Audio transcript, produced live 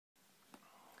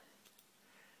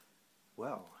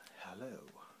Well, hello.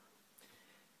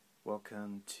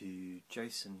 Welcome to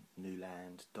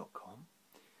jasonnewland.com.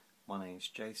 My name's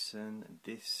Jason and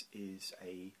this is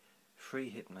a free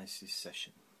hypnosis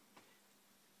session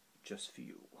just for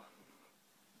you.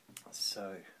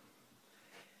 So,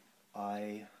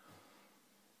 I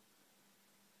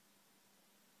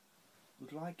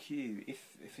would like you, if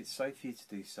it's safe for you to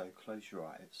do so, close your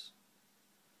eyes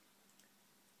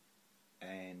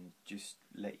and just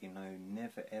let you know,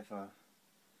 never ever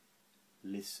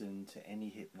listen to any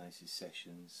hypnosis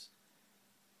sessions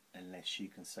unless you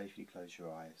can safely close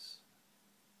your eyes.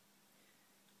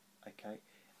 Okay,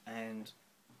 and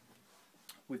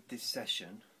with this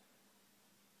session,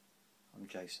 I'm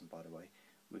Jason by the way,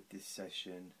 with this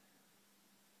session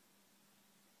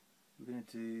we're going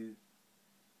to do,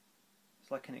 it's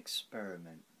like an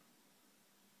experiment,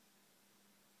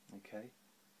 okay?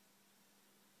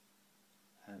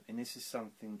 And this is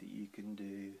something that you can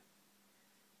do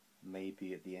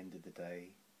maybe at the end of the day.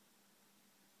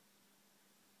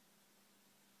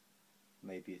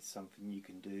 Maybe it's something you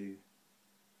can do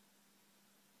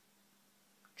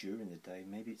during the day.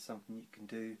 Maybe it's something you can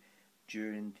do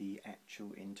during the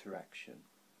actual interaction.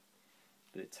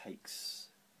 But it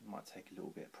might take a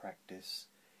little bit of practice.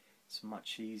 It's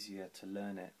much easier to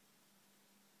learn it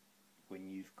when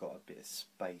you've got a bit of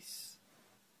space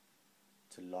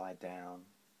to lie down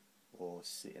or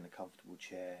sit in a comfortable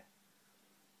chair.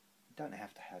 You don't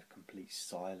have to have complete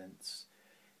silence.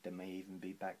 There may even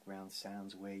be background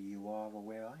sounds where you are or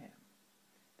where I am.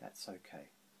 That's okay.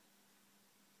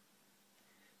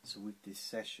 So with this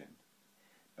session,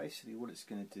 basically what it's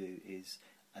going to do is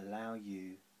allow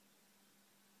you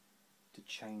to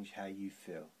change how you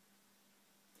feel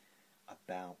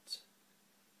about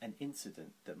an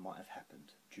incident that might have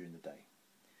happened during the day.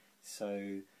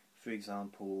 So, for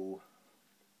example,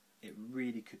 it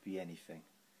really could be anything.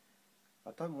 I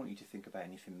don't want you to think about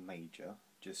anything major,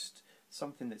 just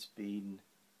something that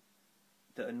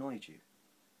annoyed you.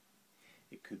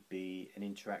 It could be an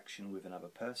interaction with another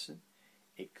person.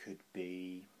 It could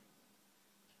be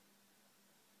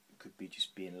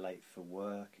just being late for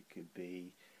work. It could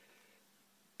be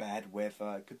bad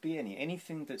weather. It could be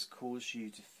anything that's caused you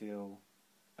to feel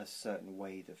a certain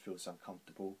way that feels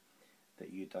uncomfortable,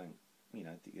 that you don't,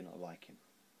 that you're not liking.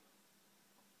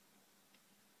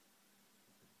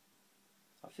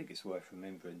 I think it's worth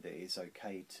remembering that it's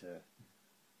okay to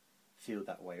feel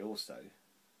that way also,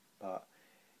 but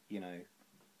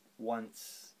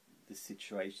once the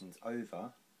situation's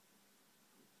over,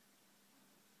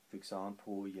 for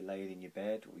example, you're laying in your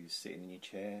bed or you're sitting in your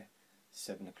chair,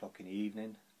 7 o'clock in the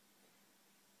evening,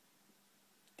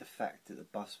 the fact that the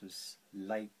bus was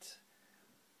late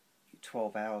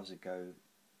 12 hours ago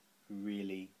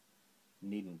really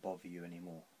needn't bother you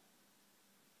anymore.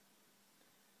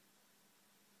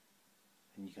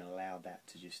 And you can allow that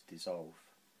to just dissolve.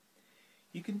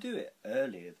 You can do it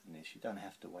earlier than this, you don't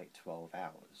have to wait 12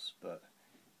 hours, but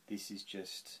this is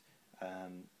just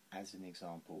as an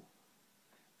example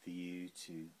for you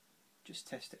to just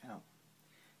test it out,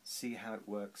 see how it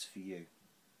works for you.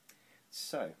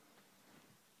 So,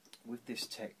 with this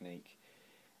technique,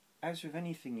 as with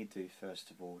anything you do,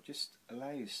 first of all, just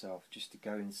allow yourself just to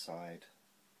go inside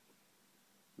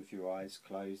with your eyes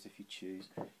closed if you choose.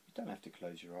 You don't have to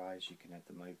close your eyes, you can have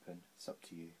them open, it's up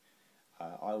to you.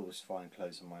 I always find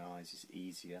closing my eyes is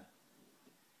easier.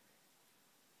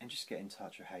 And just get in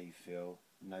touch with how you feel.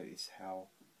 Notice how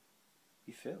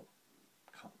you feel.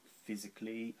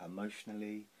 Physically,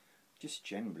 emotionally, just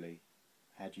generally,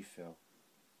 how do you feel?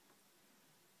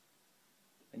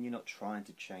 And you're not trying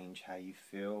to change how you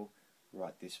feel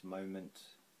right this moment.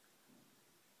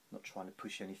 Not trying to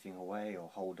push anything away or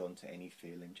hold on to any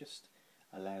feeling. Just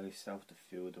allow yourself to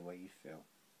feel the way you feel.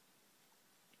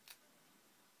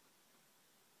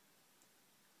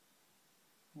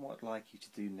 What I'd like you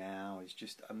to do now is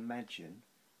just imagine,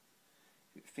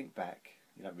 think back,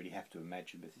 you don't really have to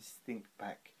imagine, but just think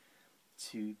back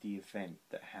to the event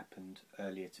that happened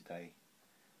earlier today.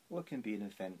 Or it can be an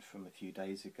event from a few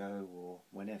days ago or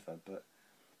whenever, but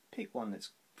pick one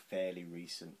that's fairly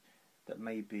recent, that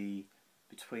may be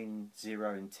between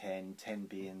 0 and 10, 10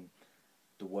 being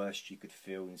the worst you could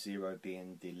feel and 0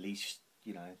 being the least,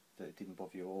 that it didn't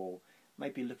bother you at all.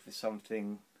 Maybe look for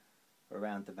something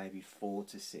around the maybe 4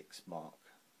 to 6 mark.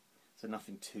 So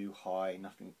nothing too high,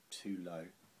 nothing too low.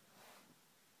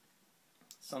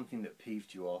 Something that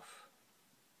peeved you off,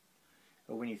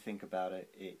 but when you think about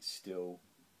it, it still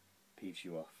peeves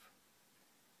you off,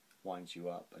 winds you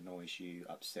up, annoys you,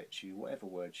 upsets you, whatever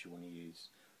words you want to use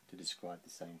to describe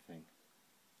the same thing.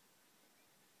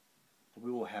 But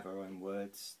we all have our own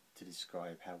words to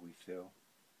describe how we feel.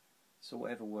 So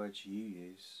whatever words you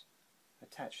use,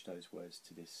 attach those words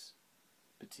to this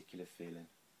particular feeling.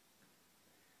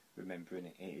 Remembering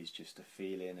it is just a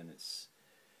feeling, and it's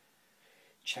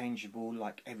changeable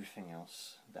like everything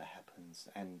else that happens,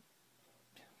 and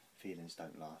feelings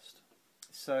don't last.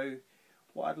 So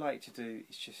what I'd like to do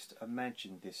is just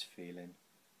imagine this feeling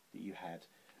that you had.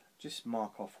 Just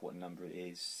mark off what number it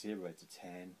is, 0 to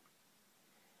 10,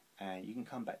 and you can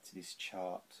come back to this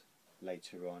chart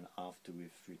later on after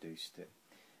you've reduced it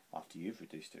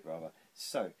rather.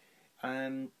 So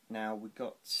now we've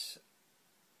got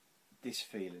this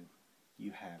feeling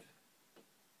you have.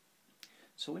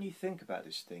 So when you think about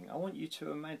this thing, I want you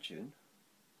to imagine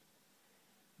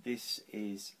this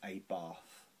is a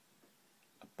bath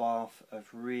of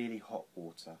really hot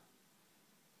water.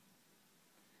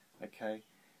 Okay,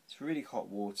 it's really hot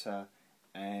water,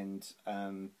 and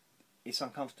it's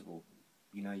uncomfortable.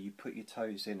 You know, you put your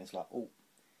toes in, it's like, oh,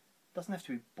 it doesn't have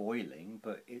to be boiling,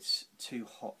 but it's too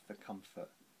hot for comfort.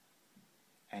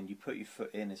 And you put your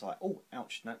foot in, it's like, oh,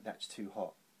 ouch, no, that's too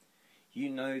hot. You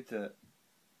know that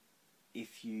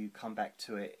if you come back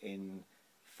to it in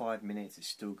 5 minutes, it's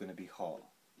still going to be hot.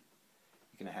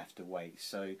 You're going to have to wait.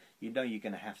 So you know you're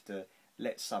going to have to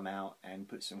let some out and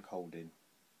put some cold in.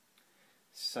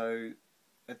 So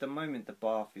at the moment the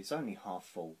bath is only half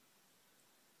full.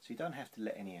 So you don't have to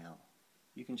let any out.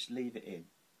 You can just leave it in.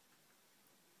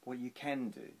 What you can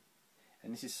do,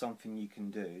 and this is something you can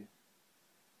do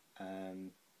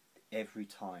every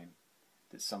time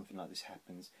that something like this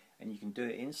happens, and you can do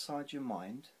it inside your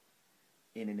mind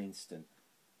in an instant,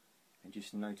 and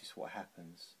just notice what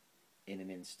happens in an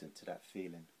instant to that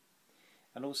feeling.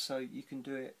 And also you can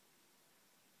do it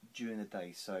during the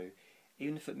day, so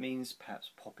even if it means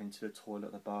perhaps popping to the toilet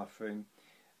or the bathroom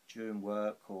during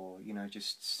work, or you know,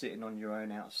 just sitting on your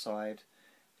own outside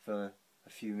for a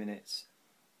few minutes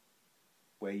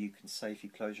where you can safely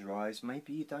close your eyes.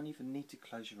 Maybe you don't even need to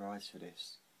close your eyes for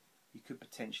this. You could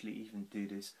potentially even do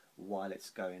this while it's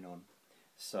going on.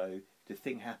 So the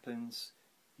thing happens,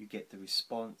 you get the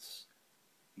response,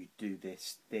 you do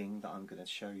this thing that I'm going to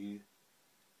show you,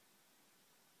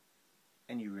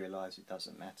 and you realise it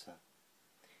doesn't matter.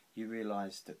 You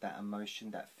realise that that emotion,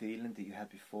 that feeling that you had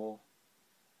before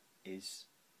is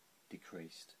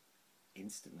decreased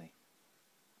instantly.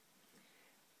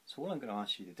 So all I'm going to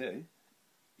ask you to do,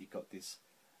 you've got this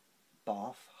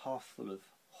bath half full of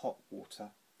hot water,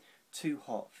 too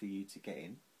hot for you to get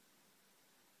in.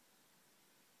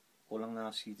 All I'm going to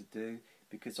ask you to do,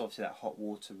 because obviously that hot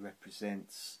water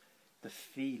represents the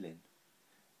feeling,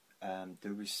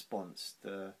 the response,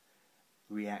 the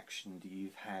reaction that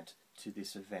you've had to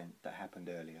this event that happened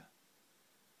earlier.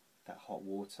 That hot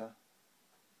water,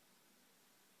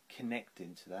 connect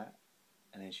into that,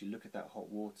 and as you look at that hot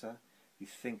water, you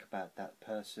think about that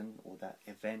person or that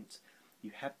event,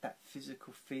 you have that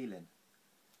physical feeling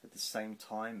at the same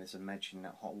time as imagining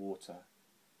that hot water.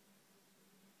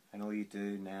 And all you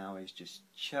do now is just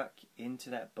chuck into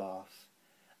that bath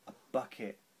a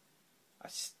bucket, a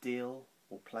steel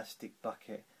or plastic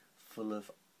bucket full of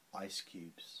ice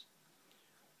cubes.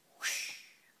 Whoosh.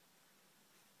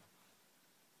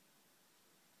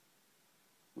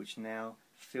 Which now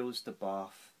fills the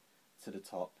bath to the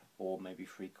top, or maybe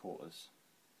 3/4.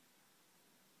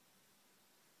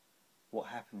 What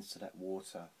happens to that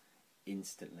water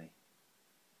instantly?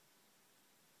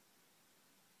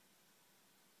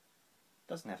 It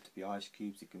doesn't have to be ice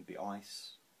cubes, it can be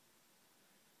ice,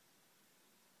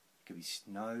 it could be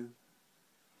snow,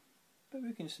 but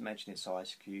we can just imagine it's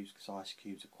ice cubes, because ice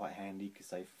cubes are quite handy because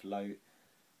they float.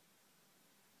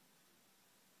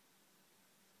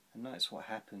 And notice what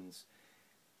happens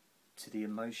to the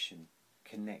emotion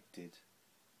connected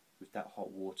with that hot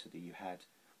water that you had,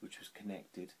 which was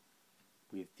connected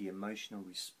with the emotional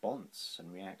response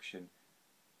and reaction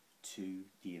to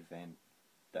the event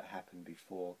that happened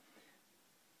before,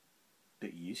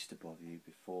 that used to bother you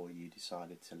before you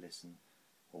decided to listen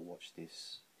or watch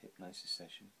this hypnosis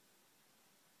session.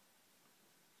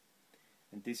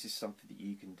 And this is something that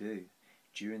you can do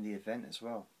during the event as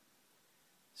well.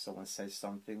 Someone says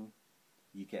something,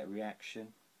 you get a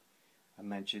reaction.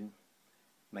 Imagine,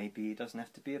 maybe it doesn't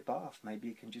have to be a bath, maybe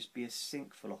it can just be a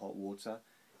sink full of hot water.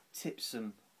 Tip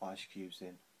some ice cubes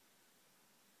in.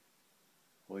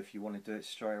 Or if you want to do it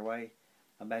straight away,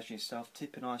 imagine yourself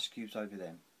tipping ice cubes over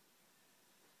them.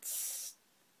 Tss,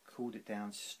 cooled it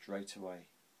down straight away.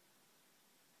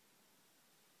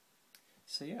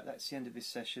 So yeah, that's the end of this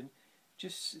session.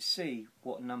 Just see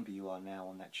what number you are now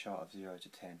on that chart of 0 to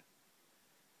 10.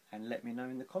 And let me know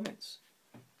in the comments.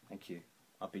 Thank you.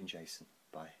 I've been Jason.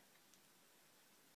 Bye.